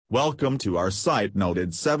Welcome to our site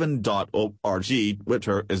noted7.org.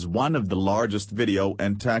 Twitter is one of the largest video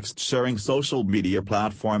and text-sharing social media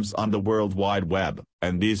platforms on the World Wide Web,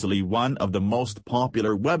 and easily one of the most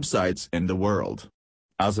popular websites in the world.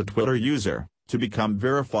 As a Twitter user, to become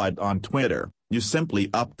verified on Twitter, you simply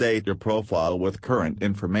update your profile with current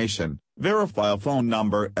information, verify a phone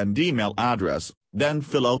number and email address, then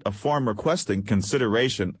fill out a form requesting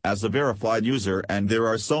consideration as a verified user, and there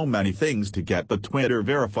are so many things to get the Twitter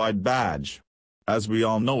verified badge. As we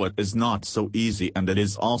all know, it is not so easy, and it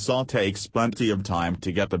is also takes plenty of time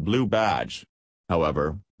to get the blue badge.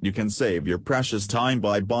 However, you can save your precious time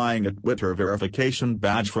by buying a Twitter verification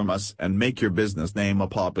badge from us and make your business name a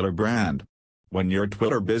popular brand. When your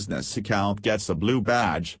Twitter business account gets a blue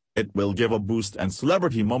badge, it will give a boost and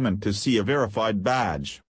celebrity moment to see a verified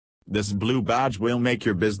badge. This blue badge will make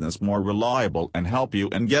your business more reliable and help you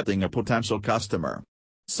in getting a potential customer.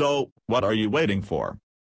 So, what are you waiting for?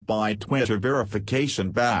 Buy Twitter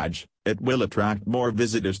verification badge. It will attract more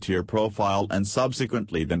visitors to your profile and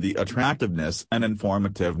subsequently then the attractiveness and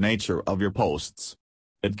informative nature of your posts.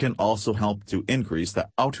 It can also help to increase the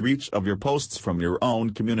outreach of your posts from your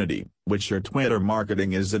own community, which your Twitter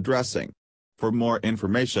marketing is addressing. For more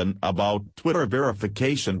information about Twitter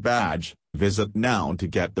verification badge, visit now to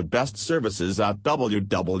get the best services at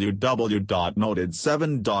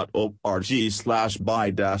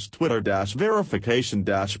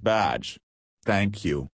www.noted7.org/buy-twitter-verification-badge. Thank you.